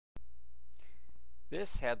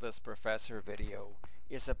This Headless Professor video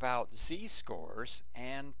is about Z-scores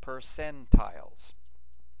and percentiles.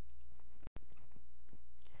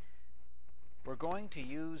 We're going to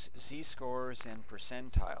use Z-scores and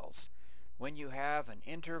percentiles when you have an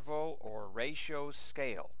interval or ratio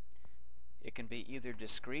scale. It can be either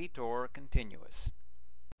discrete or continuous.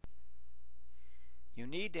 You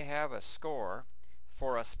need to have a score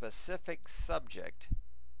for a specific subject,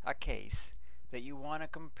 a case, that you want to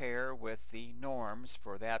compare with the norms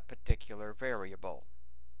for that particular variable.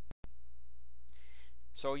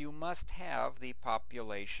 So you must have the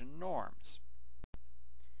population norms.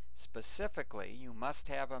 Specifically, you must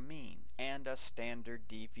have a mean and a standard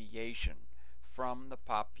deviation from the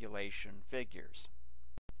population figures.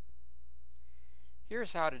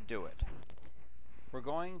 Here's how to do it. We're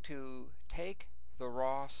going to take the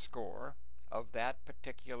raw score of that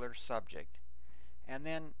particular subject and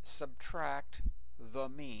then subtract the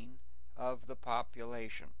mean of the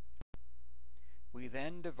population. We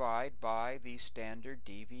then divide by the standard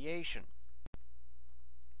deviation.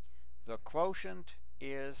 The quotient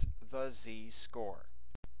is the Z-score.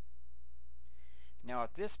 Now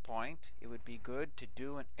at this point, it would be good to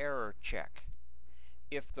do an error check.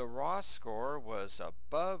 If the raw score was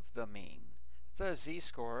above the mean, the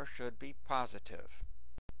Z-score should be positive.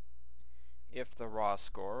 If the raw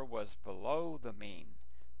score was below the mean,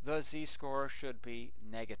 the Z-score should be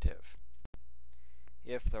negative.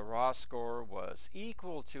 If the raw score was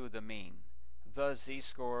equal to the mean, the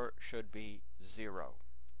Z-score should be 0.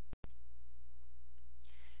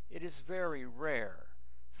 It is very rare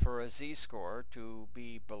for a Z-score to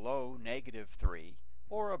be below -3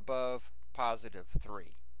 or above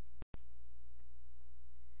 +3.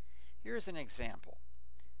 Here's an example.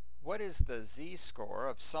 What is the Z-score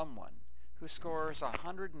of someone who scores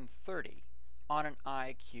 130 on an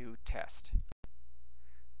IQ test?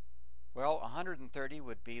 Well, 130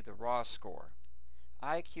 would be the raw score.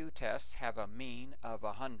 IQ tests have a mean of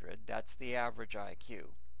 100, that's the average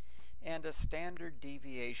IQ, and a standard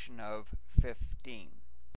deviation of 15.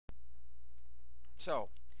 So,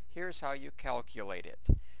 here's how you calculate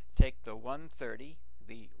it. Take the 130,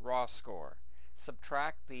 the raw score,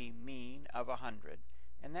 subtract the mean of 100,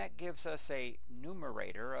 and that gives us a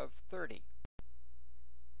numerator of 30.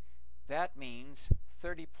 That means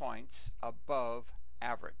 30 points above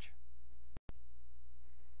average.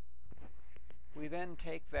 We then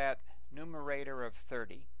take that numerator of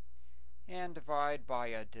 30 and divide by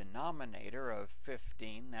a denominator of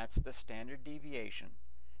 15, that's the standard deviation,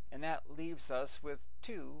 and that leaves us with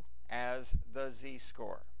 2 as the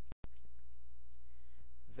Z-score.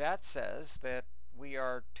 That says that we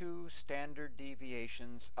are 2 standard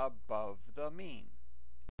deviations above the mean.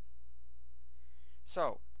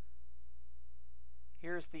 So,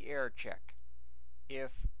 here's the error check.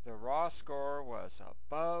 If the raw score was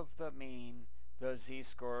above the mean, the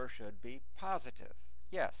Z-score should be positive.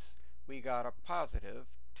 Yes, we got a positive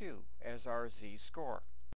 2 as our Z-score.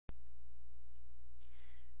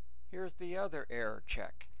 Here's the other error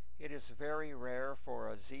check. It is very rare for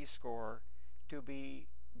a Z-score to be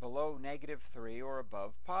below -3 or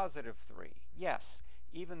above +3. Yes,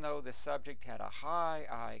 even though the subject had a high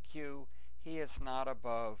IQ, he is not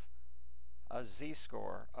above a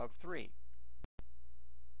Z-score of 3.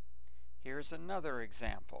 Here's another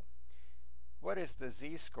example. What is the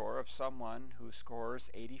Z-score of someone who scores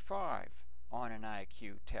 85 on an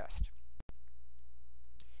IQ test?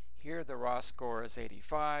 Here the raw score is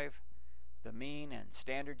 85. The mean and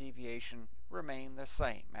standard deviation remain the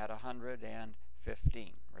same at 100 and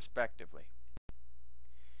 15, respectively.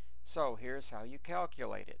 So here's how you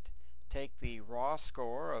calculate it. Take the raw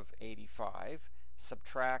score of 85,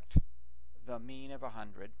 subtract the mean of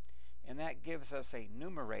 100, and that gives us a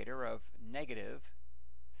numerator of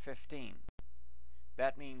 -15.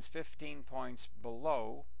 That means 15 points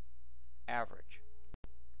below average.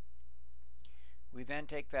 We then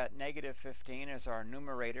take that -15 as our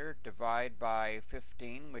numerator, divide by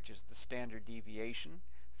 15, which is the standard deviation,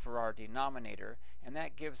 for our denominator, and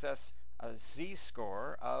that gives us a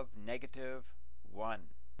Z-score of -1.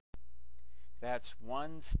 That's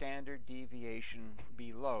 1 standard deviation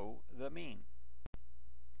below the mean.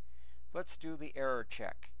 Let's do the error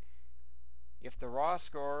check. If the raw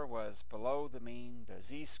score was below the mean, the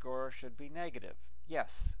Z-score should be negative.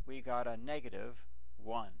 Yes, we got a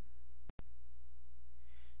 -1.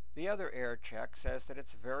 The other error check says that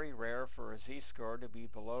it's very rare for a Z-score to be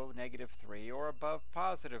below -3 or above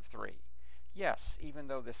 +3. Yes, even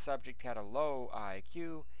though the subject had a low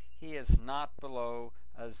IQ, he is not below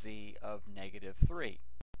a Z of -3.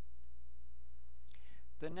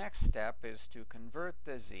 The next step is to convert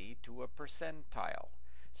the Z to a percentile.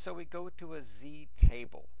 So we go to a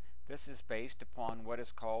z-table. This is based upon what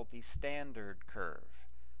is called the standard curve,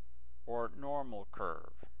 or normal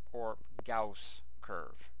curve, or Gauss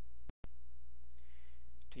curve.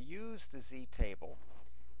 To use the z-table,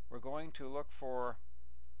 we're going to look for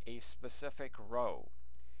a specific row,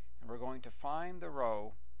 and we're going to find the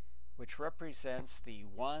row which represents the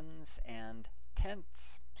ones and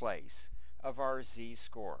tenths place of our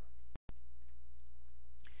z-score.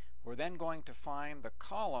 We're then going to find the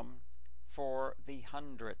column for the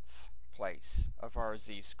hundredths place of our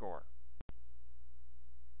z-score.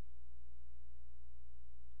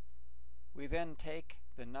 We then take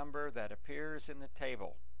the number that appears in the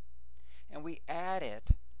table and we add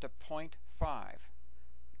it to 0.5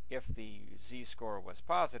 if the z-score was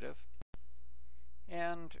positive,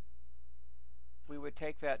 and we would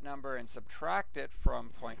take that number and subtract it from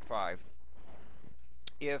 0.5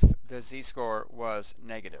 if the z-score was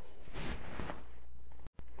negative.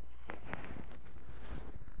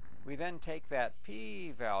 We then take that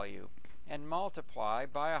p-value and multiply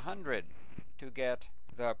by 100 to get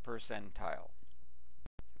the percentile.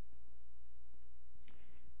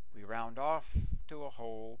 We round off to a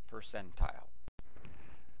whole percentile.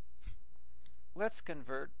 Let's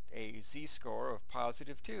convert a z-score of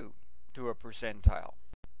positive 2 to a percentile.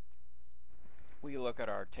 We look at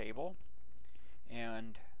our table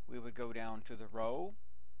and we would go down to the row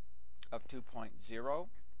of 2.0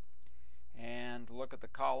 and look at the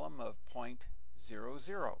column of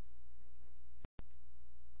 0.00.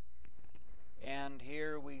 And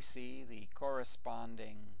here we see the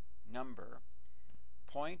corresponding number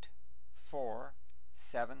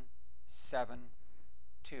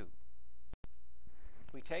 0.4772.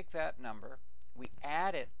 We take that number, we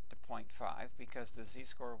add it to 0.5 because the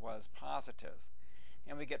z-score was positive,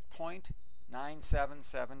 and we get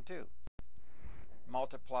 0.9772.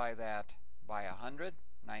 Multiply that by 100,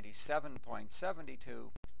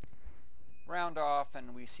 97.72, round off,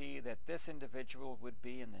 and we see that this individual would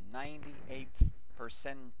be in the 98th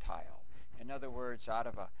percentile. In other words, out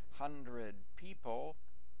of 100 people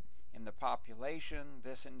in the population,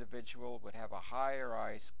 this individual would have a higher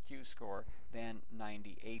IQ score than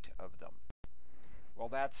 98 of them. Well,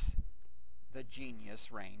 that's the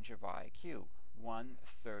genius range of IQ,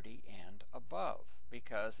 130 and above,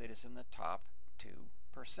 because it is in the top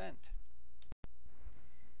 2%.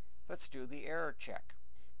 Let's do the error check.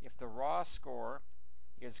 If the raw score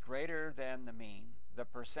is greater than the mean, the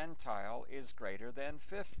percentile is greater than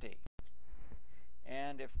 50.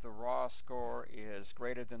 And if the raw score is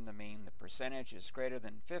greater than the mean, the percentage is greater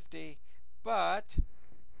than 50, but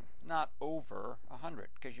not over 100,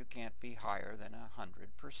 because you can't be higher than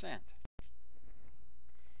 100%.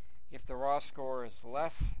 If the raw score is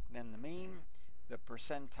less than the mean, the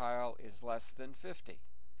percentile is less than 50,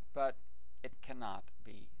 but it cannot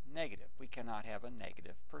be negative. We cannot have a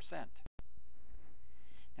negative percent.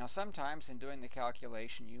 Now, sometimes in doing the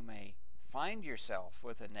calculation you may find yourself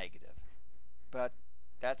with a negative, but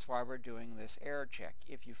that's why we're doing this error check.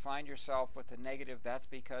 If you find yourself with a negative, that's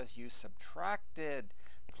because you subtracted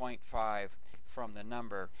 0.5 from the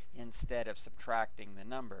number instead of subtracting the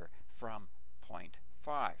number from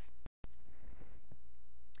 0.5.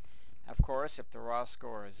 Of course, if the raw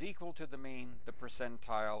score is equal to the mean, the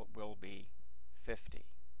percentile will be 50.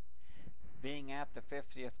 Being at the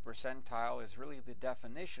 50th percentile is really the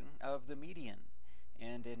definition of the median,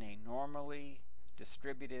 and in a normally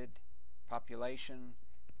distributed population,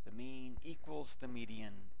 the mean equals the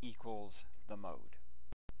median equals the mode.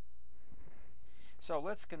 So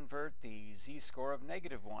let's convert the z-score of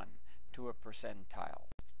 -1 to a percentile.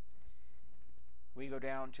 We go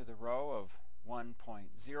down to the row of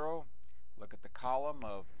 1.0, look at the column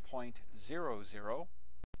of 0.00,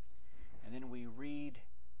 and then we read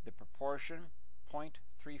the proportion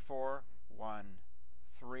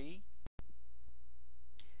 0.3413.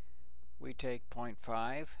 We take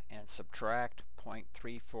 0.5 and subtract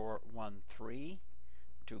 0.3413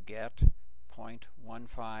 to get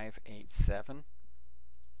 0.1587.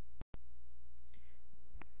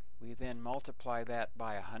 We then multiply that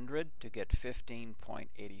by 100 to get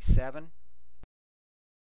 15.87.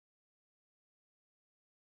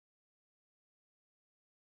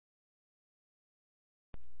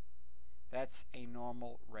 That's a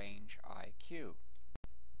normal range IQ.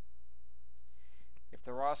 If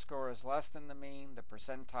the raw score is less than the mean, the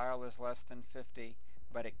percentile is less than 50,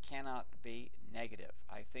 but it cannot be negative.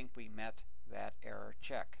 I think we met that error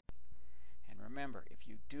check. And remember, if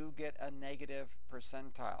you do get a negative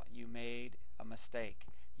percentile, you made a mistake.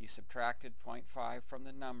 You subtracted 0.5 from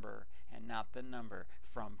the number and not the number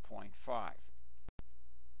from 0.5.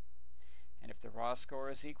 And if the raw score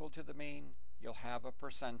is equal to the mean, you'll have a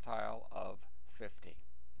percentile of 50.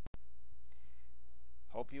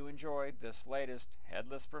 Hope you enjoyed this latest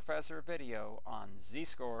Headless Professor video on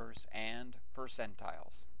Z-scores and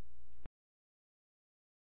percentiles.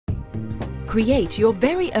 Create your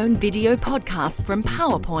very own video podcast from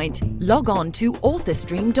PowerPoint. Log on to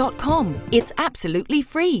authorstream.com. It's absolutely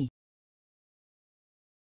free.